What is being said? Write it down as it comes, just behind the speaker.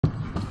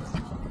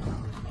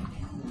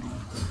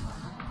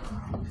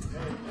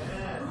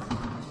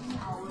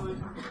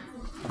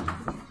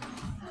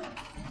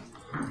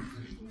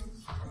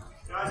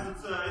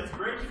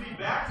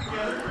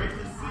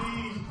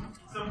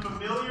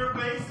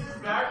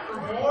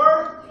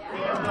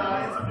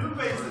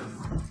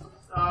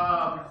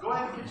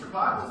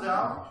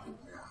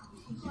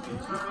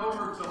turn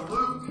over to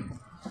Luke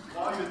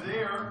while you're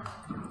there.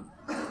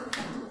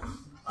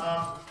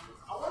 I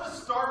want to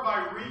start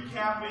by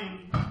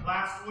recapping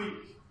last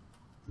week.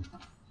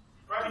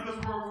 Right?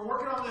 Because we're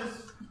working on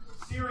this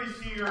series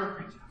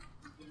here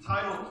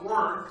entitled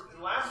Word.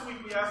 And last week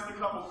we asked a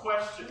couple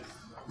questions.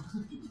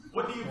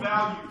 What do you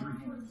value?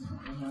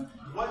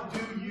 What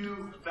do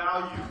you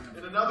value?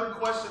 And another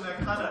question that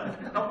kind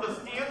of helped us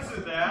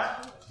answer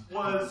that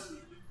was,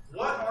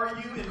 what are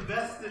you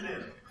invested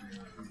in?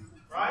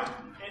 Right?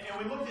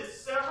 And we looked at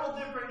several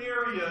different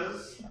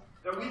areas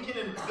that we can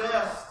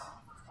invest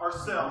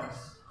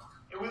ourselves.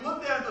 And we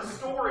looked at a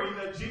story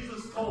that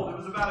Jesus told. It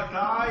was about a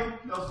guy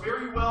that was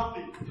very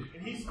wealthy.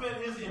 And he spent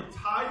his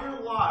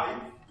entire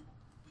life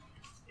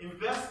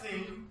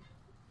investing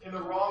in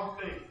the wrong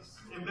things.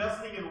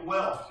 Investing in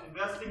wealth.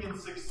 Investing in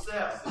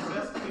success.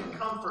 Investing in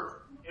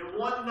comfort. And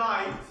one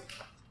night,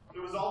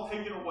 it was all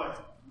taken away.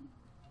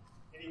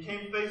 And he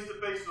came face to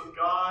face with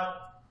God.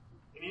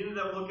 And he ended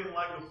up looking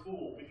like a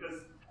fool because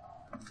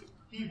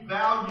he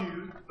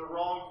valued the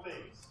wrong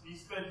things. He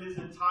spent his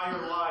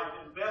entire life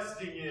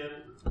investing in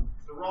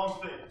the wrong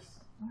things.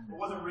 It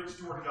wasn't rich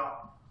toward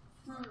God.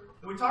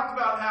 And we talked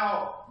about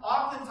how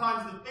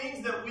oftentimes the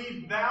things that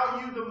we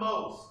value the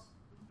most,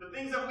 the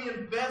things that we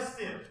invest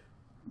in,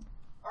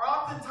 are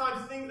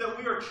oftentimes things that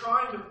we are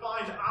trying to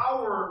find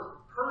our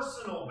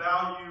personal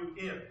value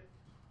in.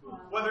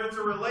 Whether it's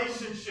a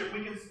relationship,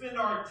 we can spend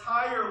our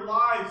entire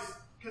lives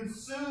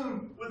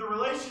consumed with a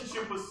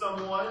relationship with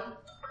someone,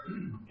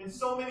 and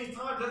so many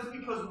times that's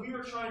because we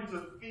are trying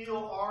to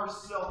feel our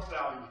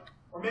self-value.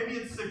 Or maybe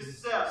it's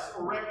success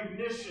or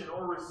recognition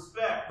or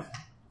respect.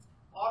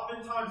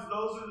 Oftentimes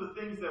those are the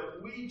things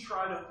that we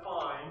try to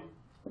find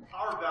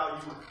our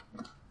value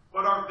in.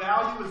 But our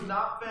value is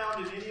not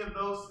found in any of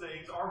those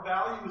things. Our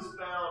value is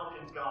found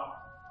in God.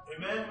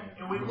 Amen?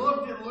 And we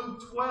looked at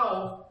Luke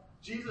 12.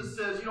 Jesus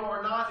says,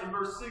 are not, in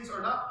verse 6,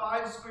 are not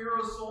 5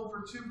 sparrows sold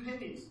for 2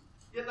 pennies?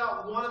 Yet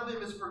not one of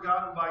them is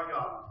forgotten by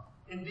God.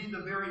 Indeed, the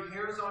very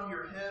hairs on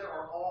your head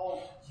are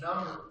all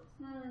numbered.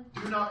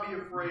 Do not be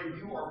afraid.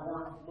 You are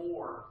worth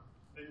more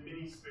than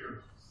many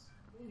sparrows.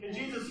 And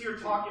Jesus here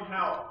talking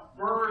how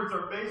birds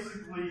are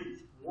basically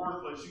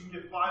worthless. You can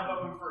get 5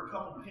 of them for a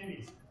couple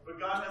pennies. But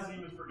God hasn't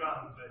even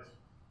forgotten the fish.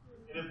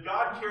 And if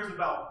God cares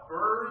about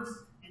birds,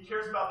 He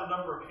cares about the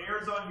number of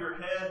hairs on your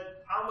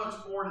head, how much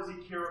more does He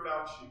care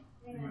about you?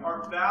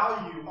 Our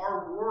value,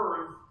 our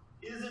worth,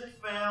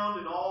 isn't found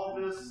in all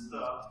this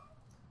stuff.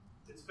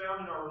 It's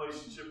found in our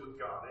relationship with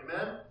God.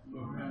 Amen?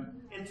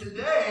 Amen. And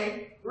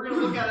today, we're going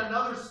to look at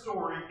another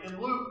story in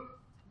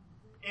Luke.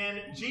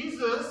 And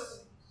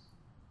Jesus,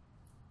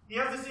 he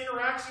has this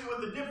interaction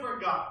with a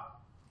different guy.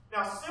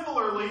 Now,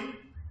 similarly,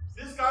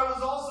 this guy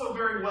was also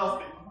very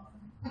wealthy.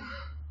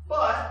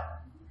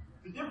 But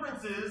the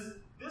difference is,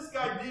 this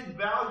guy did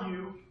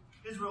value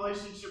his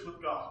relationship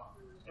with God.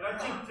 And I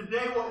think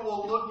today what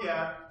we'll look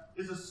at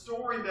is a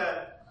story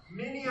that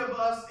many of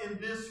us in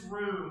this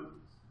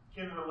room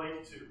can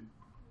relate to.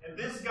 And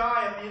this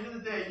guy, at the end of the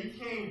day, he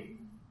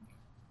came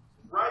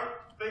right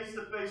face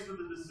to face with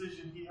the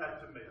decision he had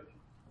to make.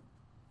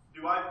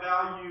 Do I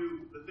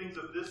value the things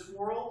of this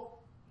world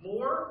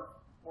more,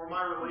 or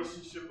my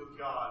relationship with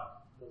God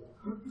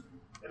more?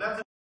 And that's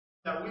a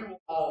that we will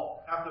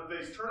all have to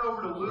face. Turn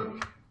over to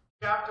Luke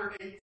chapter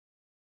 18.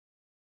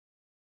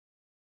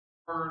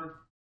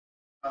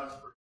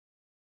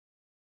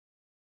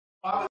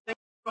 Father, thank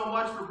you so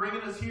much for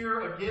bringing us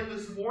here again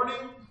this morning.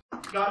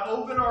 God,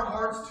 open our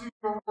hearts to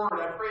your word.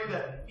 I pray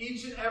that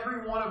each and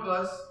every one of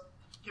us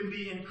can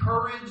be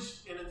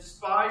encouraged and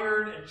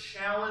inspired and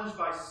challenged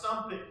by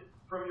something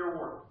from your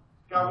word.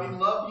 God, we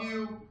love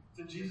you.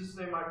 In Jesus'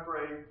 name I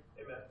pray.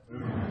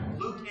 Amen.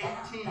 Luke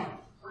 18.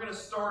 We're going to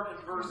start in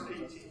verse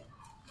 18.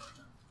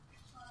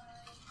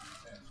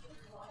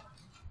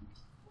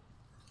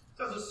 It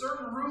says, a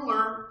certain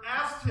ruler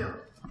asked him,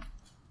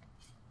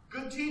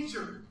 "Good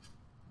teacher,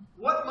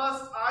 what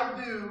must I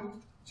do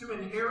to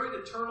inherit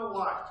eternal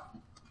life?"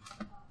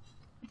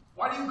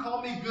 "Why do you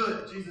call me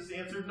good?" Jesus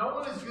answered. "No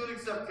one is good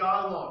except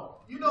God alone.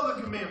 You know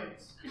the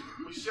commandments.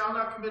 You shall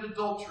not commit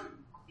adultery.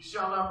 You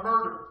shall not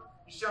murder.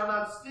 You shall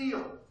not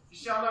steal. You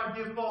shall not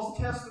give false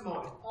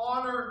testimony.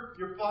 Honor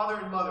your father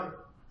and mother.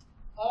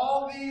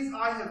 All these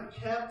I have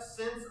kept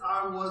since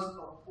I was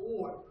a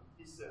boy,"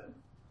 he said.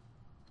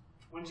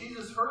 When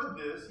Jesus heard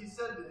this, he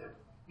said to him,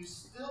 "You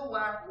still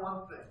lack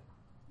one thing.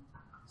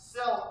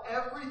 Sell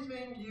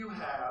everything you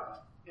have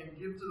and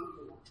give to the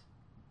poor,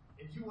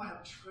 and you will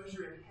have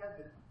treasure in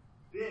heaven.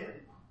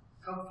 Then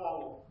come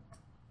follow me."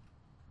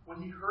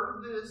 When he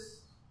heard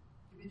this,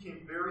 he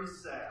became very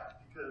sad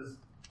because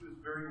he was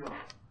very wealthy.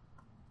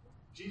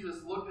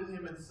 Jesus looked at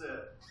him and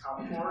said,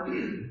 "How hard it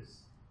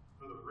is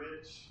for the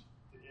rich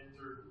to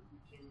enter the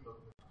kingdom of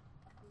God."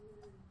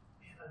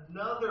 And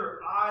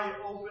another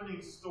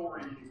eye-opening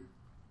story here.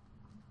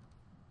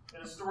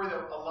 And a story that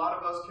a lot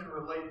of us can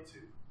relate to.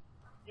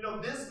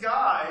 This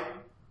guy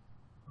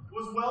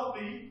was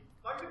wealthy,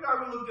 like the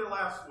guy we looked at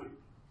last week.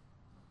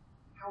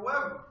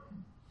 However,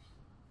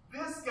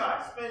 This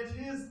guy spent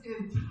his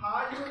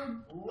entire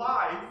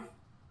life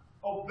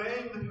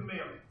obeying the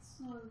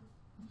commandments.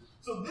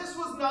 So this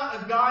was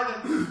not a guy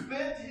that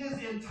spent his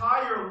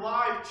entire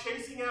life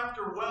chasing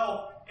after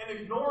wealth and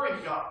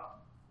ignoring God.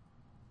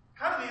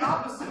 Kind of the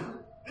opposite.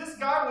 This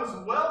guy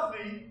was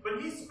wealthy,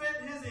 but he spent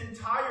his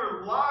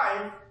entire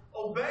life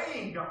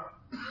obeying God.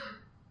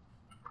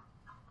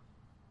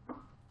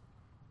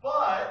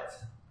 But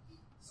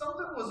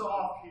something was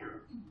off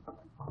here.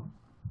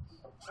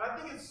 And I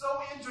think it's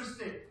so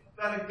interesting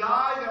that a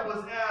guy that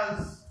was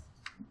as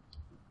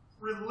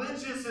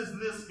religious as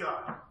this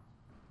guy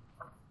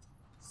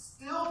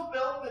still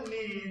felt the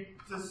need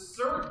to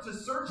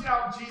search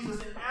out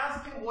Jesus and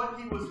ask him what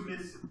he was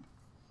missing.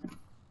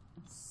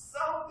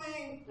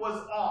 Something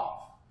was off.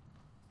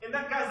 And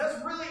that, guys,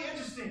 that's really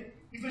interesting.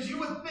 Because you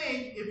would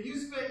think if you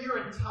spent your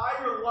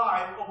entire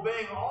life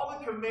obeying all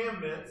the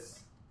commandments,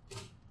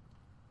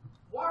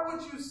 why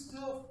would you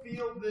still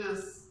feel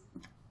this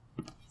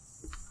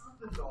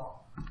something's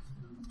off?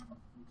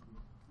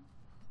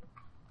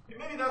 And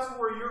maybe that's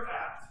where you're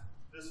at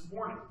this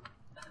morning.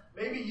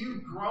 Maybe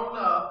you've grown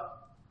up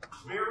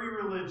very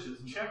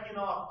religious, checking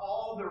off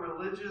all the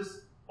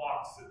religious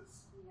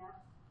boxes. Yeah.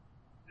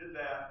 Did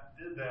that,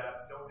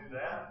 don't do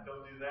that,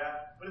 don't do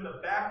that. But in the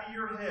back of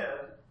your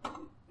head,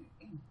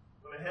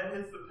 when the head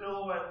hits the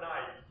pillow at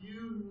night,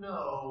 you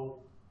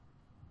know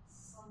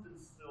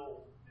something's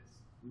still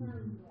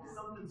missing.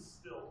 Something's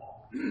still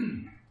off.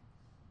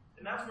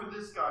 And that's where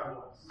this guy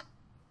was.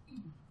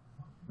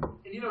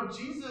 And you know,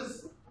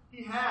 Jesus,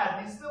 he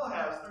still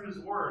has, through his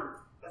word,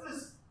 has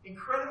this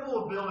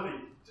incredible ability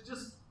to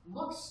just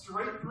look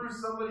straight through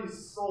somebody's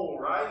soul,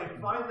 right?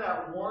 And find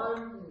that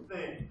one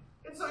thing.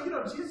 And so, you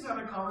know, Jesus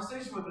having a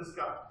conversation with this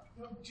guy.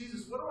 You know,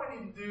 Jesus, what do I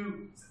need to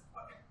do?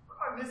 What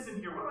am I missing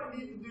here? What do I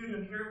need to do to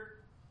inherit?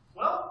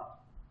 Well,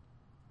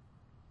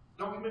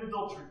 don't commit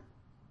adultery.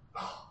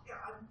 Oh, yeah,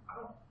 I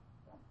don't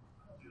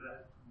do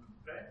that.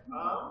 Okay?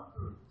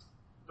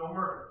 Don't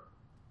murder.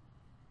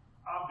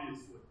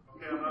 Obviously.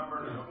 Okay, I'm not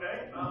murdering.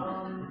 Okay?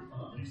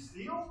 Do you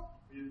steal?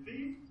 Are you a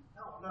thief?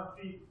 No, I'm not a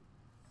thief.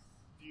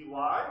 Do you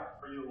lie?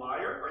 Are you a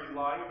liar? Are you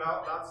lying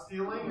about not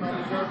stealing and all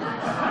these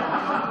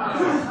other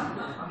things?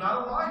 I'm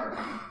not a liar.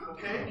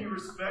 Okay? Do you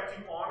respect,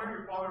 you honor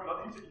your father and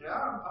mother? You say, yeah,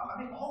 I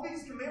mean, all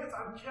these commandments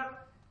I've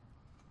kept.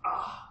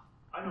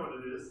 I know what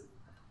it is.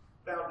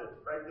 Found it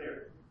right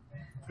there.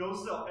 Go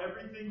sell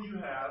everything you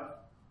have,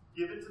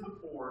 give it to the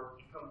poor,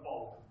 and come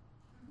follow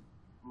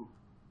me.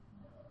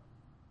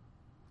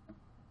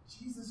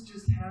 Jesus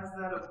just has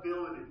that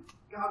ability.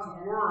 God's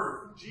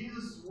word,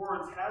 Jesus'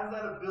 words, has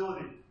that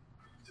ability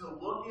to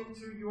look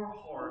into your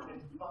heart and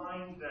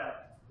find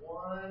that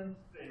one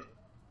thing.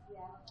 Yeah.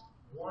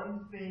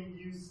 One thing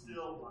you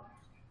still lack.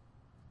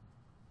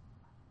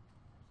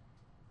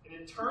 And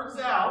it turns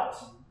out,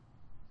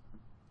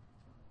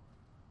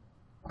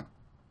 he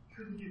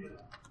couldn't give it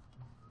up.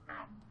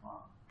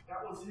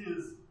 That was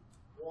his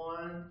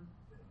one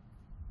thing.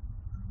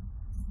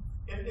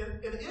 And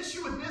the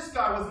issue with this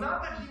guy was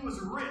not that he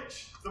was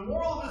rich. The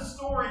moral of the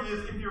story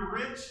is if you're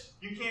rich,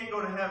 you can't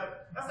go to heaven.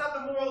 That's not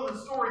the moral of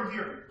the story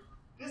here.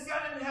 This guy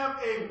didn't have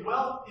a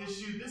wealth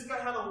issue. This guy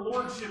had a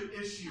lordship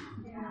issue.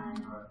 Yeah.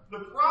 The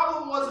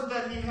problem wasn't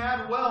that he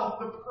had wealth.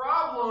 The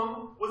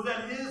problem was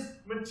that his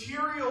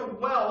material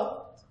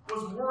wealth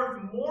was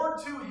worth more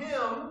to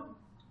him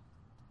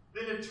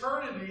than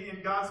eternity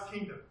in God's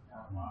kingdom.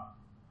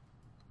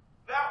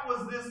 That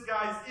was this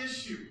guy's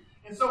issue.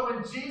 And so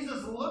when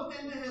Jesus looked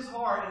into his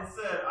heart and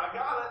said, I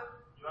got it.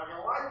 You're not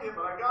going to like it,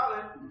 but I got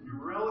it.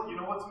 You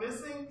know what's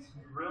missing?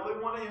 You really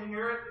want to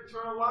inherit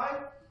eternal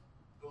life?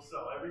 Go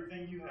sell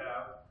everything you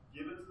have,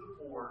 give it to the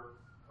poor,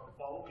 come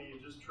follow me, and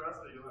just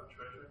trust that you'll have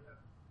treasure in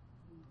heaven.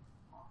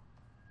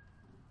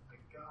 The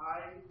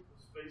guy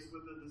was faced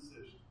with a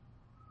decision.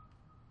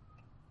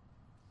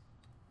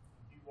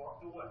 He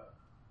walked away.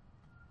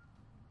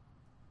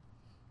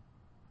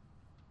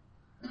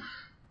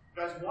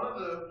 Guys, one of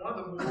the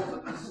morals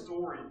of this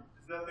story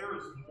is that there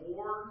is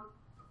more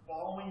to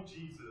following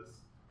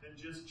Jesus than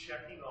just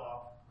checking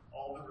off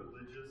all the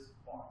religious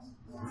boxes.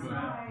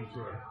 Right. That's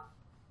right.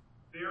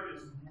 There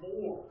is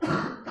more to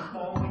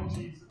following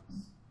Jesus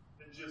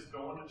than just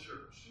going to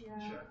church. Yeah.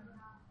 Check.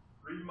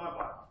 Reading my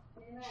Bible.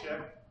 Amen.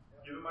 Check.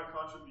 Giving my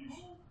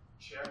contribution.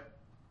 Check.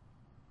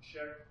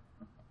 Check.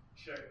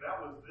 Check.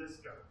 That was this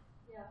guy.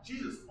 Yeah.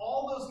 Jesus,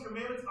 all those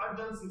commandments I've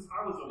done since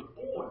I was a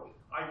boy.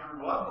 I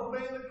grew up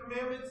obeying the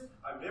commandments.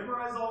 I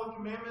memorized all the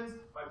commandments.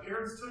 My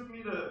parents took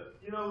me to,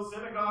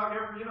 synagogue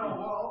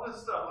all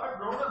this stuff. I've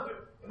grown up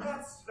there. And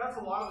that's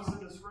a lot of us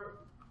in this room.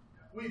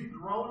 We've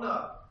grown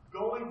up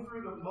going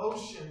through the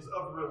motions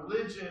of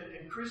religion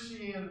and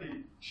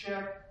Christianity.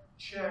 Check,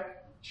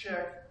 check,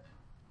 check.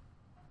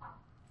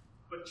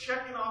 But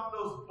checking off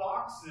those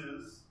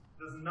boxes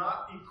does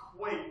not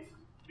equate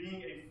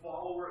being a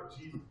follower of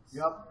Jesus.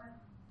 Yep.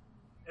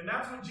 And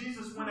that's what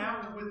Jesus went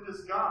after with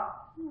this guy.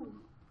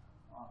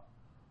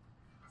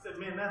 He said,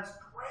 man, that's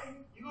great.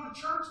 You go to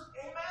church?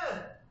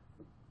 Amen.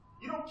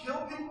 You don't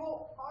kill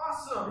people?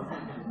 Awesome.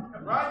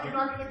 Right? You're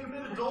not going to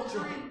commit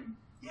adultery?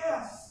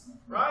 Yes.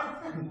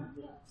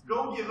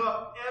 Go give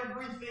up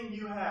everything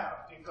you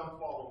have and come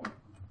follow me.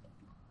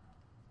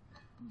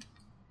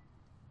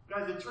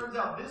 Guys, it turns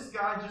out this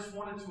guy just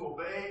wanted to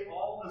obey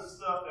all the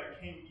stuff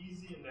that came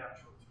easy and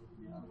natural to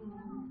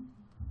him.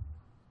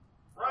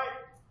 Right?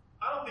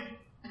 I don't think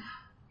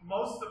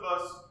most of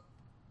us,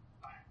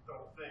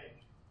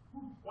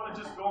 want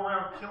to just go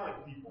around killing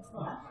people.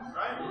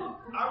 Right?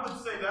 I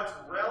would say that's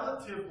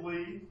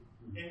relatively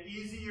an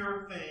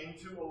easier thing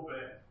to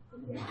obey.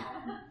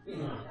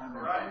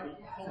 Right?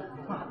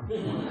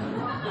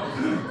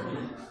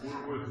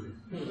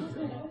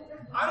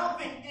 I don't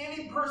think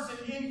any person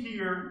in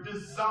here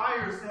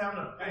desires to have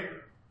an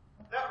affair.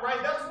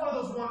 Right? That's one of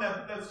those ones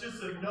that's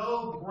just a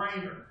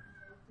no-brainer.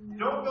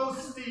 Don't go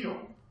steal.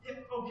 Yeah,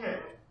 okay.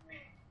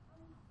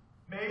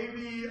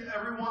 Maybe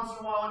every once in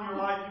a while in your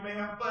life you may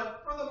have,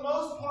 but for the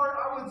most part,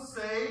 I would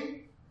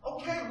say,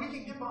 okay, we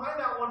can get behind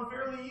that one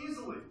fairly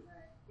easily.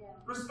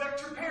 Respect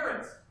your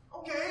parents.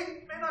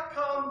 Okay, may not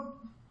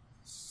come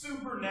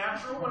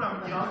supernatural when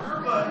I'm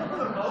younger, but for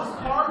the most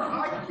part,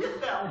 I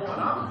get that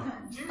one.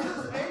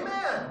 Jesus,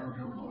 amen.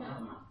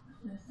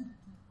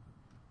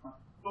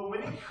 But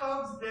when it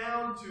comes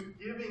down to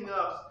giving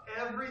up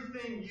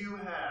everything you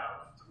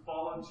have to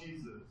follow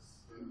Jesus,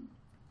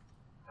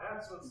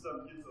 that's when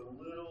stuff gets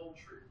a little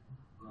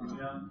tricky.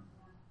 Yeah.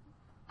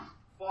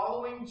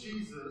 Following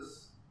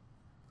Jesus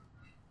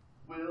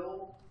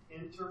will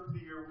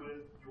interfere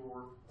with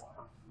your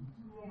life.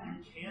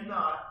 You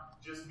cannot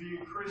just be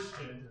a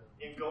Christian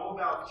and go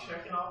about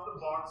checking off the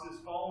boxes,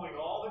 following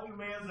all the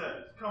commands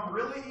that come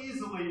really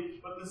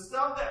easily, but the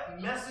stuff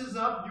that messes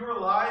up your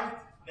life,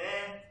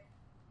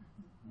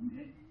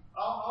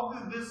 I'll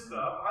do this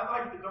stuff. I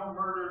like the don't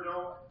murder,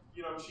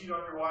 don't cheat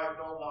on your wife,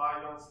 don't lie,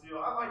 don't steal.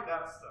 I like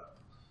that stuff.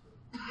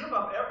 Give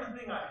up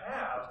everything I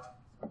have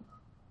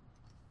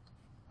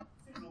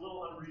seems a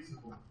little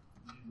unreasonable.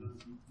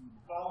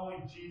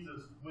 Following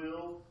Jesus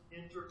will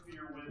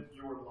interfere with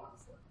your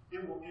life.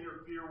 It will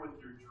interfere with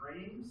your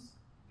dreams.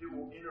 It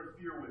will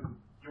interfere with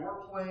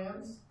your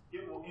plans.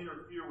 It will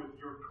interfere with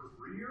your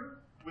career,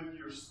 with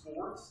your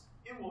sports.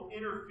 It will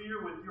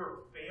interfere with your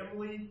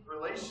family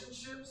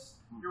relationships,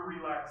 your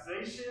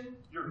relaxation,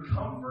 your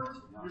comfort,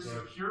 your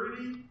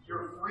security,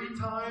 your free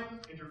time,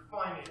 and your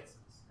finances.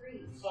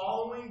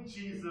 Following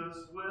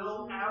Jesus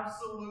will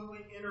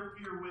absolutely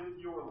interfere with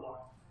your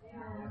life.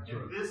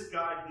 And this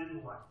guy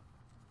didn't like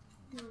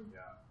it.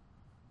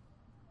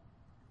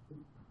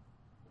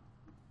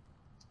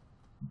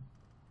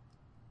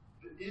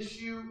 The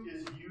issue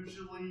is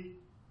usually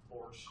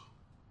lordship.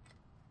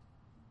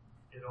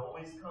 It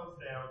always comes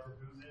down to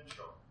who's in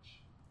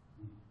charge.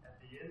 At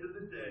the end of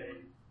the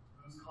day,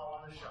 who's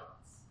calling the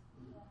shots?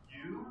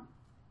 You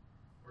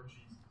or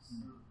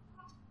Jesus?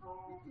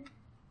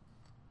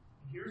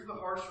 Here's the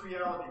harsh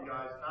reality,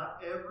 guys.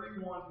 Not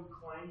everyone who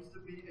claims to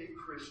be a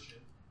Christian,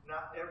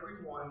 not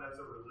everyone that's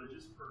a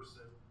religious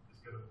person is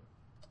going to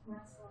win.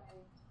 That's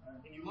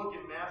right. And you look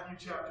at Matthew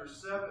chapter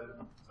 7,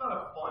 it's not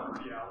a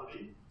fun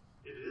reality.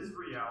 It is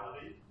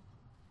reality.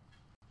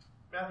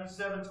 Matthew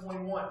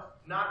 7:21.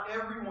 Not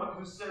everyone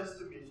who says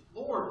to me,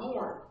 Lord,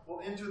 Lord,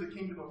 will enter the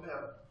kingdom of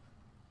heaven,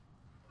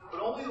 but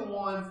only the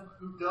one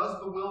who does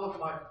the will of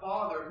my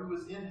Father who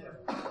is in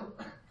heaven.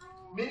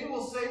 Many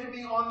will say to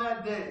me on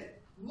that day,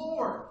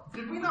 Lord,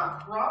 did we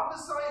not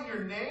prophesy in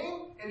your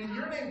name, and in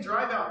your name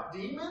drive out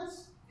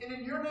demons, and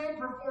in your name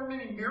perform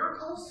many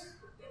miracles?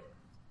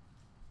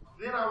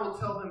 Then I will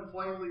tell them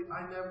plainly,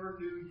 I never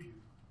knew you.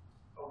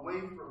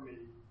 Away from me,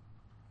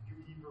 you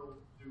evil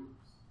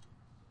doers.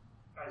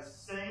 Guys,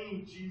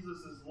 saying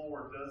Jesus is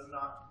Lord does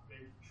not make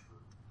it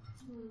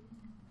true.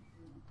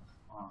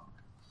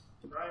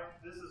 Right?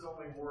 This is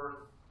only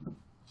worth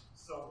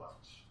so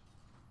much.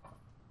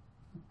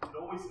 It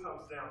always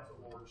comes down to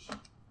lordship.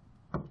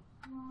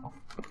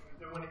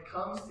 And when it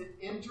comes to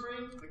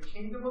entering the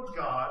kingdom of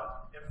God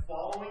and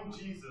following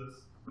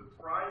Jesus, the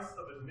price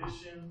of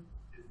admission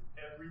is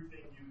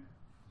everything you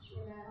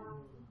have.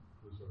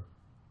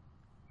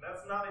 And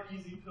that's not an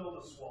easy pill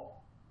to swallow.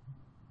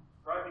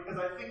 Right? Because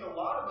I think a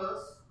lot of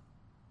us,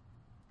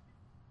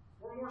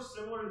 we're more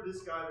similar to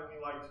this guy than we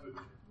like to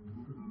admit.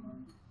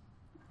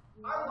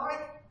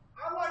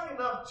 I like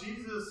enough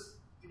Jesus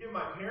to get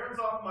my parents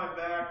off my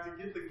back, to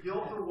get the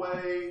guilt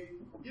away,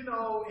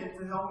 and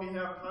to help me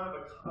have kind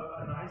of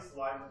a nice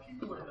life.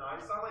 People are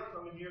nice. I like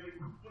coming here to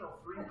get,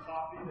 free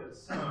coffee at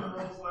Cinnamon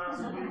Rolls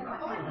last week. I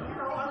like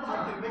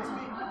it.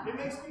 It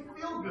makes me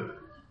feel good.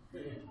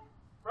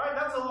 Right?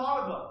 That's a lot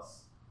of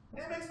us.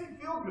 It makes me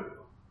feel good.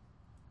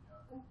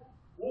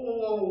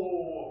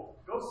 Whoa.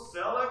 Go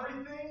sell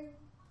everything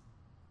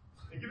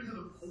and give it to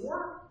the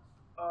poor?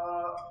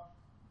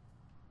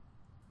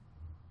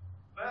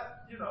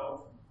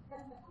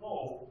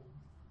 Whoa.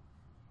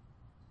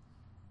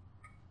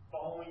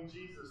 Following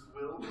Jesus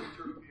will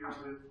interfere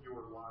with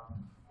your life.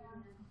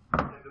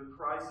 And the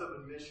price of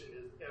admission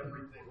is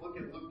everything. Look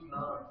at Luke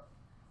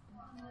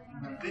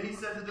 9. Then he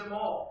said to them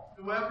all,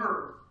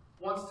 whoever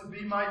wants to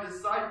be my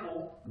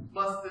disciple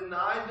must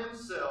deny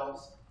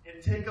themselves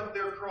and take up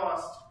their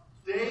cross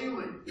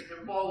daily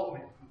and follow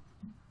me.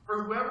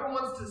 For whoever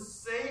wants to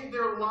save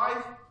their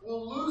life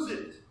will lose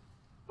it.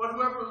 But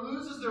whoever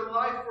loses their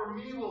life for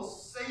me will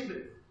save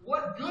it.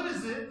 What good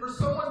is it for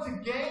someone to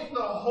gain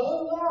the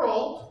whole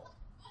world,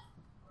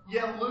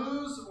 yet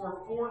lose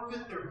or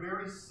forfeit their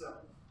very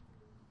self?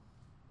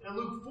 In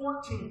Luke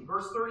 14,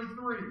 verse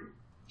 33,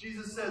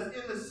 Jesus says,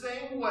 in the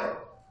same way,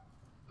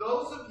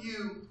 those of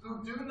you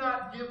who do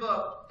not give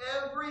up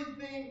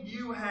everything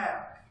you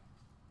have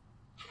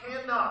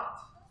cannot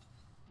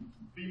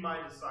be my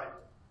disciple.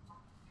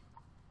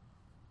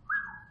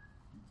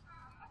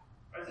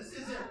 This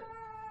isn't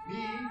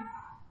me.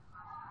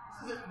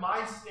 This isn't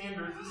my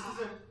standards. This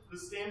isn't the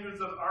standards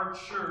of our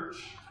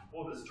church.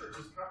 Well, this church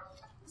is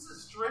this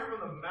is straight from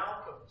the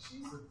mouth of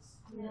Jesus.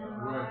 Yeah.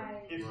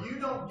 Right. If you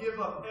don't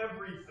give up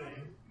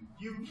everything,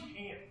 you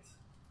can't.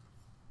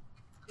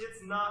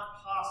 It's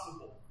not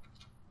possible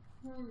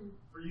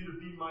for you to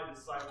be my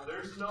disciple.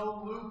 There's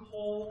no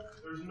loophole.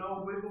 There's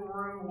no wiggle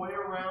room, way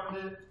around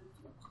it.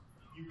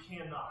 You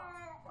cannot.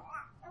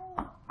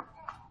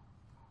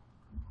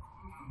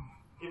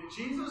 If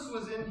Jesus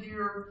was in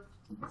here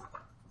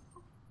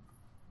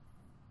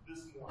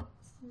this morning,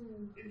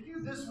 if you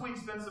this week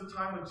spent some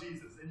time with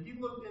Jesus and he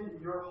looked into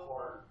your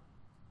heart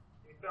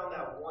and he found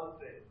that one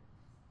thing,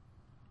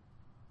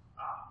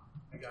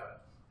 I got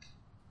it.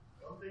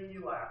 One thing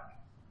you lack.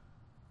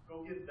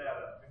 Go get that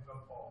up and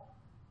come follow.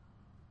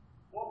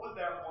 What would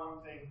that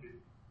one thing be?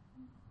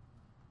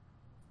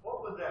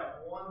 What would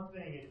that one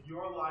thing in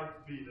your life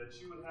be that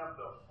you would have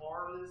the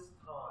hardest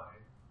time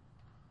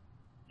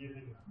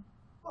giving up?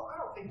 Well, I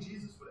don't think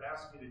Jesus would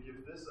ask me to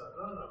give this up.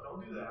 No,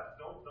 don't do that.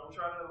 Don't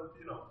try to,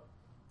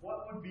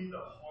 What would be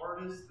the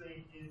hardest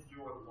thing in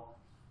your life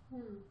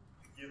to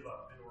give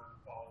up in order to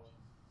follow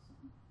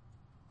Jesus?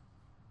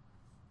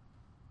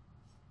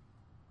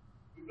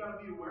 We've got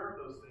to be aware of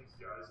those things,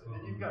 guys. And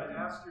then you've got to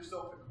ask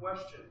yourself the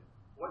question,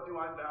 what do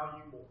I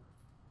value more?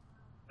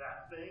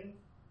 That thing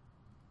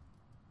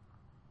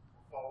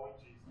or following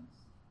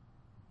Jesus?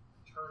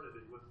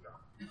 Eternity with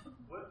God.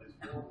 What is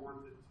more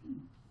worth it to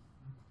you?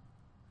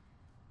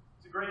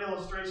 It's a great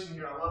illustration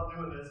here. I love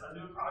doing this. I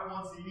do it probably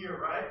once a year,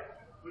 right?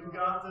 We've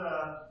got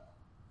a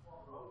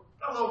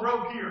little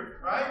rope here,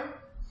 right?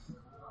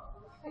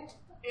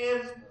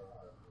 And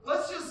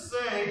let's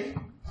say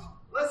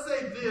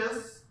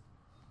this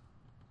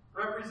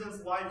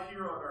represents life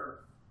here on earth.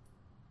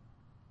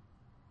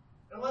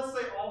 And let's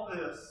say all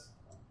this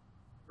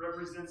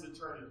represents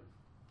eternity.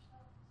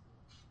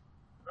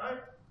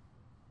 Right?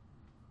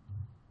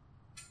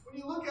 When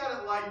you look at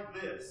it like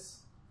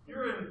this,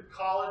 you're in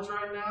college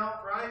right now,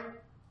 right?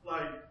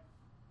 Like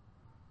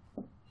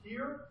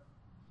here.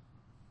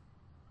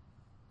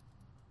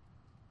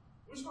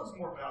 Which one's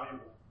more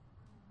valuable?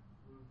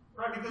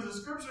 Right? Because the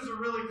scriptures are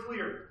really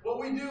clear. What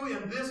we do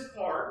in this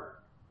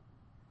part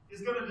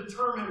is going to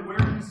determine where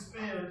you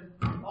spend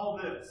all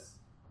this.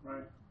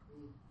 Right.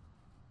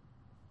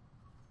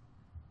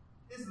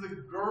 Is the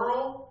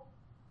girl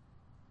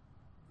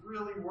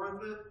really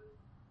worth it?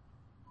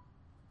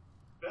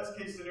 Best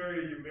case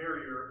scenario, you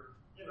marry her,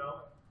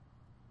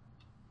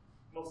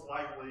 most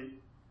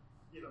likely,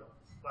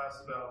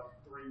 lasts about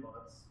 3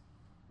 months.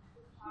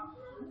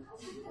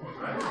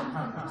 Right?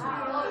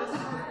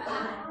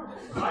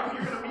 Like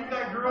you're going to meet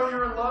that girl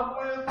you're in love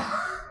with?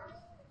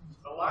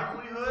 The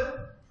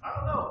likelihood? I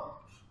don't know.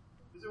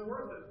 Is it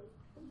worth it?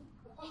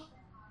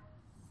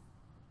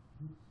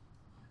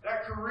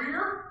 That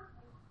career?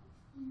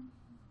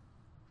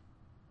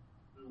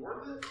 Is it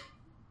worth it?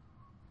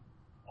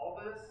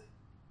 All this?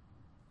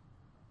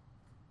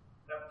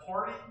 That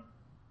party?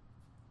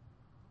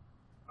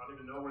 I don't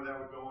even know where that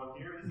would go on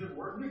here. Is it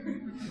worth it?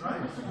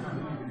 Right?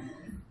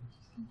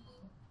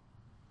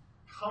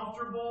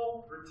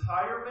 Comfortable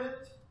retirement?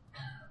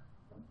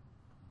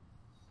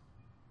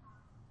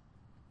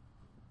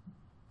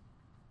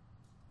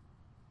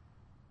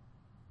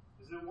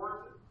 Is it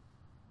worth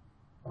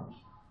it?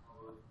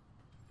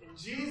 And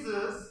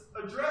Jesus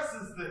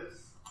addresses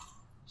this.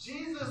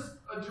 Jesus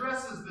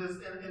addresses this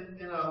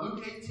in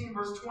Luke 18,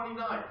 verse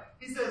 29.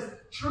 He says,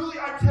 truly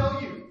I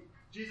tell you,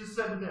 Jesus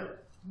said to them,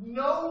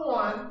 no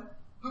one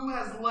who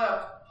has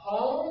left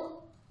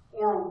home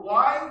or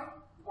wife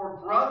or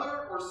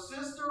brother or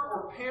sister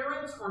or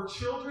parents or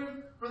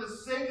children for the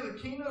sake of the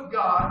kingdom of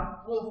God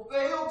will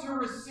fail to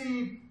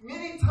receive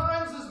many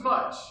times as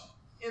much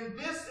in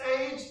this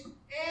age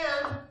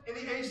and in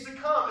the age to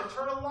come,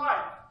 eternal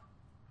life.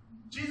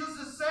 Jesus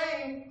is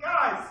saying,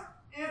 guys,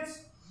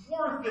 it's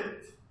worth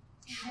it.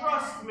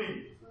 Trust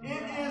me.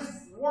 It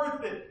is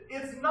worth it.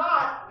 It's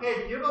not,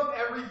 hey, give up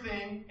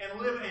everything and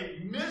live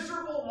a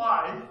miserable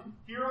life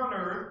here on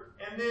earth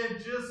and then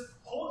just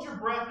hold your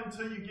breath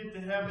until you get to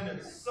heaven and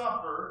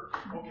suffer,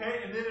 okay,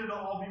 and then it'll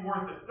all be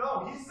worth it.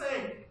 No, he's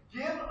saying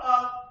give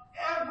up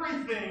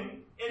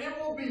everything and it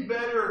will be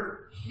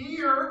better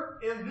here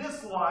in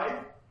this life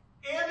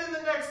and in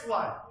the next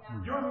life.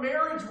 Yeah. Your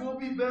marriage will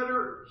be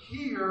better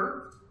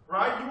here,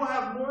 right? You will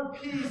have more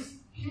peace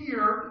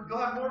here, you'll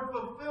have more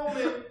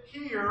fulfillment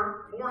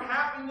here, more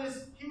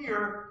happiness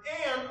here,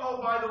 and,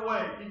 oh, by the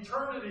way,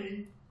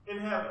 eternity in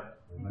heaven.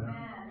 Amen.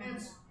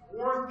 It's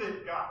worth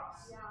it,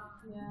 guys.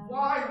 Yeah.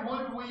 Why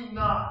would we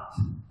not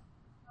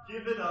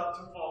give it up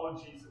to follow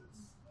Jesus?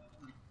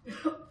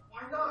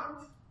 Why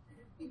not?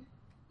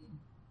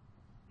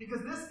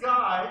 Because this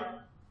guy,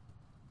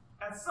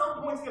 at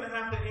some point, is going to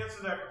have to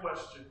answer that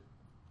question.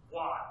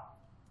 Why?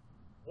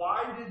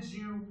 Why did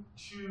you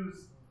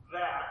choose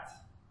that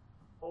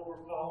over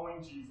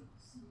following Jesus?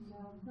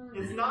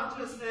 It's not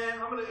just,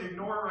 I'm going to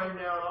ignore it right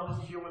now and I'll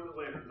just deal with it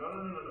later.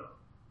 No.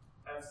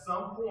 At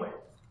some point,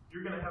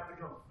 you're going to have to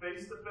come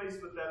face to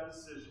face with that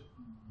decision.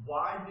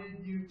 Why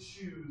did you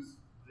choose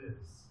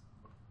this?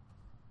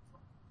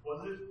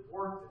 Was it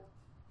worth it?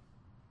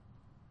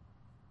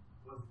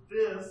 Was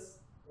this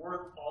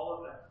worth all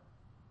of that?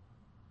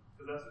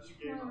 Because that's what you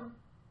gave up.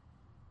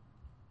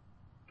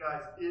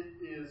 Guys, it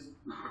is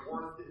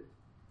worth it.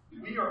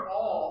 We are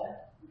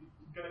all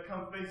going to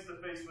come face to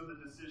face with a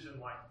decision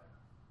like that.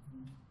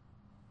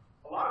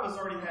 A lot of us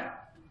already have.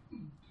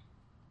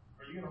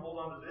 Are you going to hold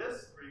on to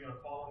this, or are you going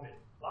to follow me?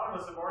 A lot of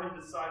us have already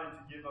decided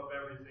to give up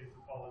everything to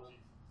follow Jesus.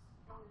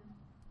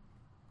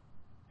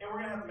 And we're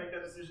going to have to make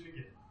that decision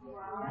again.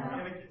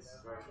 And again.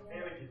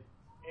 And again.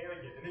 And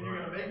again. And then you're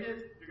going to make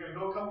it. You're going to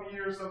go a couple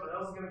years. Something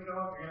else is going to come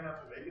up. You're going to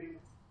have to make it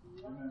again.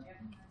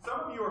 Some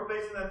of you are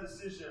facing that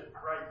decision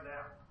right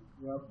now.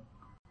 Yep.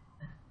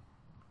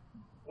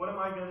 What am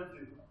I going to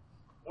do?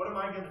 What am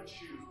I going to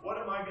choose? What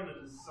am I going to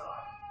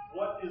decide?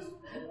 What is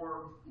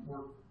more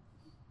worth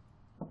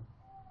it?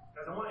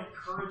 Guys, I want to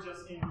encourage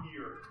us in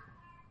here.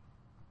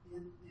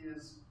 It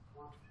is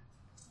worth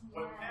it.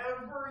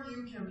 Whatever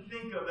you can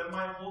think of that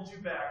might hold you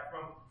back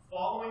from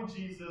following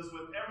Jesus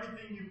with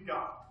everything you've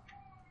got,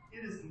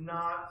 it is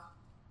not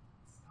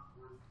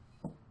worth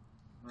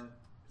it.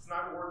 It's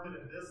not worth it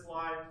in this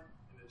life,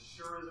 and it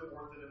sure isn't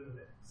worth it in the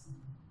next.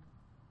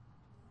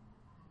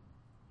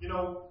 You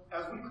know,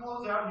 as we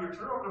close out here,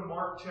 turn over to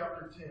Mark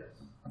chapter 10.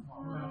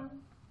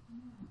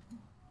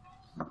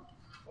 I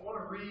want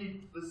to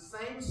read the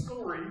same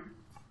story,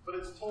 but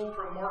it's told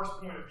from Mark's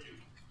point of view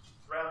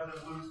rather than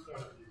Luke's point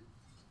of view.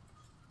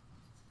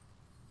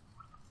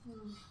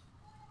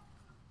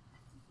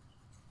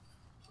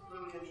 It's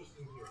really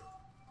interesting here.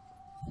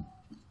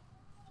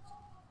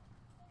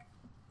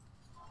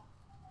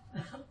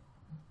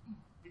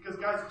 Because,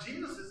 guys,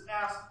 Jesus has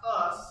asked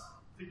us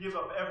to give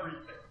up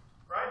everything.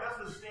 Right? That's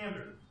the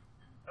standard.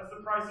 That's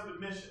the price of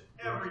admission.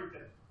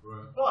 Everything.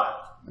 Right.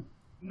 But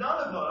none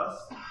of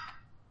us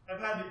have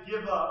had to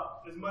give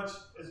up as much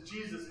as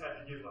Jesus had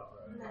to give up.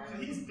 Right. So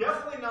he's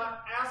definitely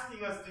not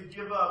asking us to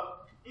give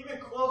up even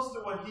close to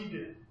what he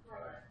did.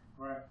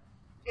 Right.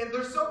 And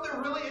there's something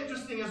really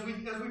interesting as we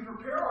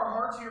prepare our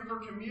hearts here for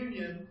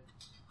communion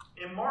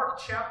in Mark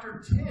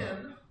chapter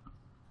 10,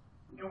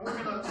 and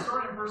we're going to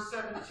start in verse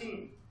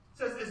 17. It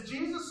says, as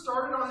Jesus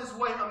started on his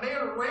way, a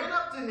man ran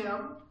up to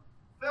him,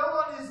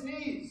 fell on his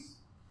knees.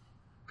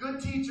 Good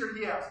teacher,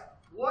 he asked,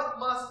 what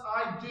must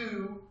I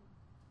do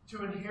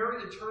to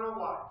inherit eternal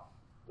life?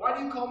 Why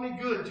do you call me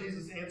good?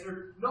 Jesus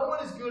answered, no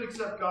one is good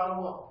except God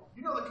alone.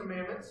 You know the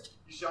commandments.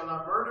 You shall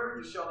not murder.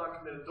 You shall not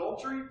commit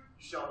adultery. You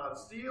shall not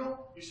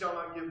steal. You shall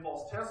not give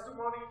false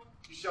testimony.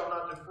 You shall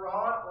not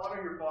defraud.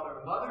 Honor your father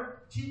and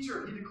mother.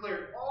 Teacher, he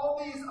declared, all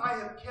these I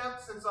have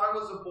kept since I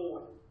was a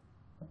boy.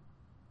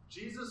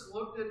 Jesus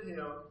looked at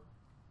him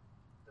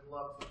and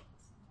loved him.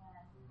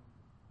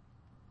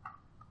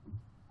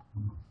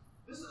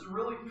 This is a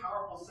really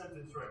powerful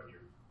sentence right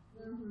here.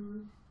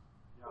 Mm-hmm.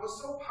 What's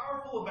so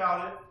powerful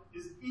about it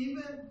is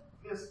even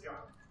this guy.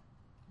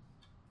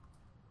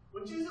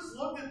 When Jesus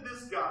looked at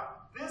this guy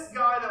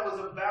that was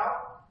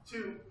about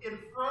to, in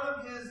front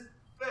of his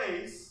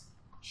face,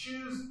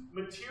 choose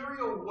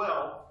material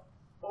wealth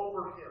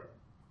over him.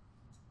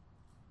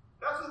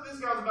 That's what this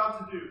guy's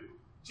about to do.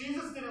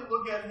 Jesus didn't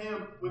look at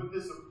him with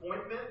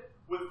disappointment,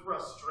 with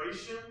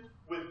frustration,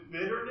 with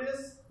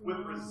bitterness, with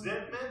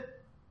resentment.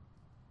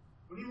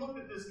 When he looked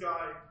at this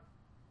guy,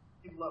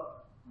 he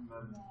loved him.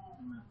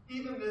 Amen.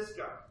 Even this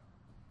guy.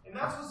 And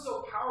that's what's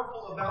so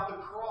powerful about the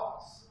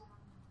cross.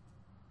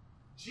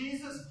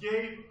 Jesus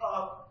gave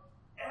up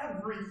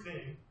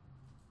everything,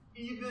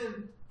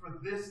 even for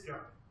this guy,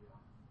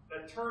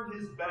 that turned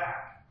his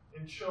back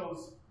and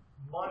chose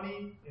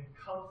money and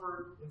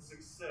comfort and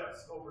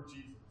success over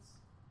Jesus.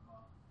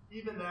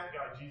 Even that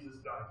guy, Jesus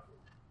died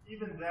for.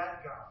 Even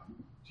that guy,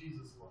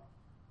 Jesus loved.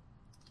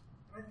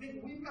 And I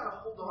think we've got to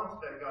hold on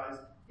to that, guys,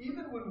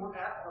 even when we're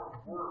at our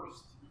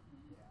worst.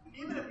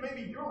 Even if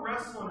maybe you're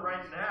wrestling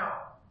right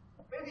now,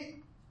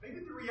 maybe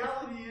the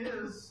reality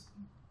is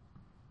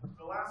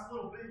the last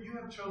little bit you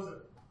have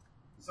chosen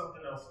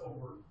something else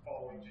over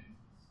following Jesus.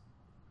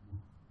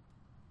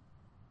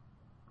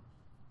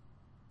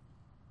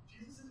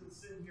 Jesus isn't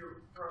sitting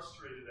here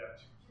frustrated at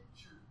you.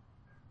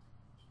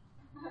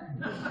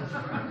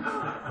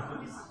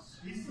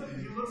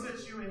 He looks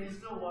at you and he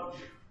still loves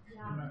you.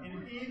 Yeah.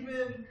 And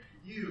even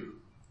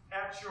you,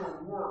 at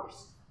your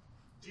worst,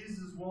 Jesus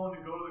is willing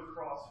to go to the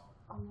cross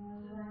for.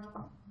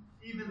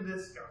 Even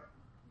this guy.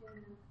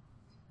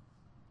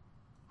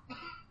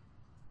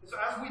 So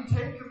as we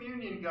take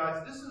communion,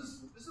 guys, this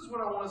is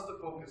what I want us to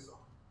focus on.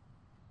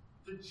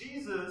 To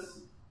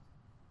Jesus,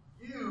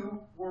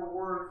 You were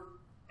worth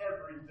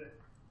everything.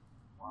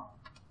 Wow.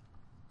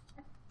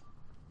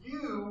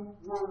 You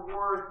were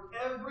worth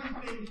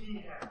everything he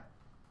had.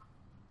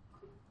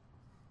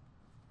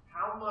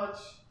 How much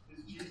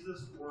is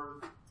Jesus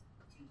worth to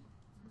you?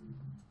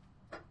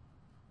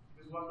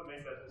 Because we'll have to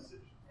make that decision.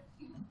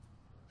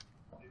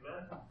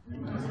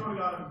 Amen? Let's go to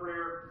God in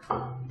prayer.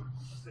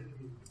 Let's take a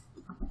meeting.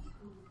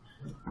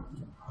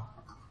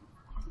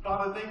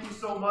 Father, thank you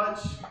so much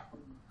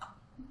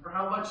for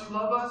how much you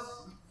love us.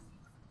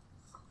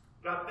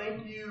 God,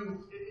 thank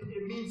you.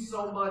 It means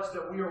so much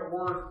that we are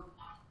worth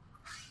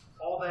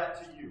all that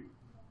to you.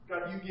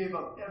 God, you gave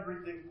up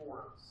everything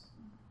for us.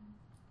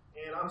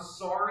 And I'm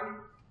sorry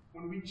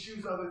when we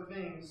choose other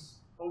things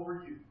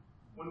over you.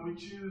 When we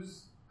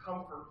choose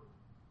comfort.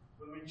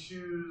 When we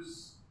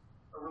choose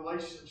a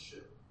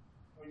relationship.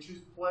 When we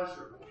choose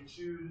pleasure. When we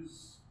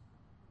choose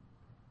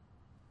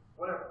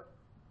whatever.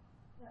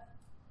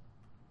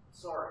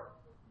 Sorry.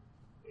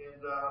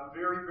 And I'm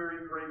very,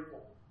 very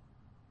grateful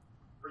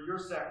for your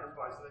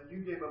sacrifice and that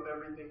you gave up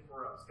everything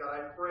for us. God,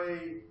 I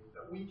pray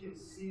that we can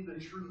see the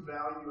true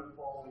value in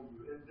following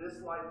you in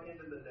this life and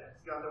in the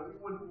next. God, that we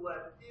wouldn't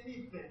let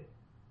anything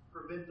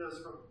prevent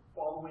us from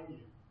following you.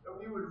 That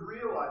we would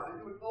realize, that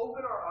you would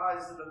open our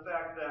eyes to the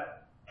fact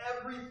that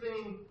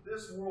everything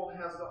this world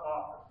has to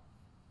offer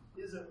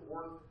isn't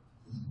worth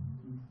it.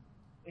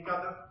 And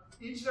God, that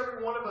each and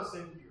every one of us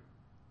in here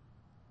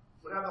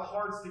would have the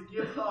hearts to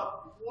give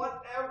up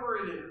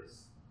whatever it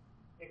is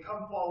and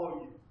come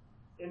follow you.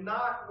 And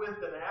not with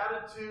an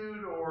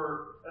attitude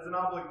or as an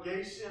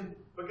obligation,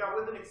 but God,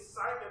 with an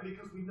excitement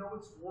because we know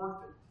it's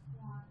worth it.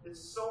 It's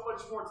so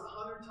much more. It's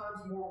 100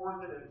 times more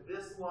worth it in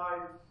this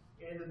life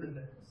and in the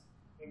next.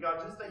 And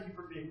God, just thank you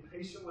for being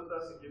patient with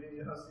us and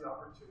giving us the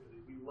opportunity.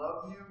 We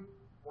love you.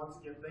 Once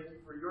again, thank you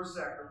for your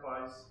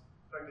sacrifice,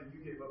 the fact that you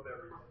gave up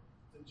everything.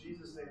 In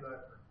Jesus' name that I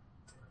pray.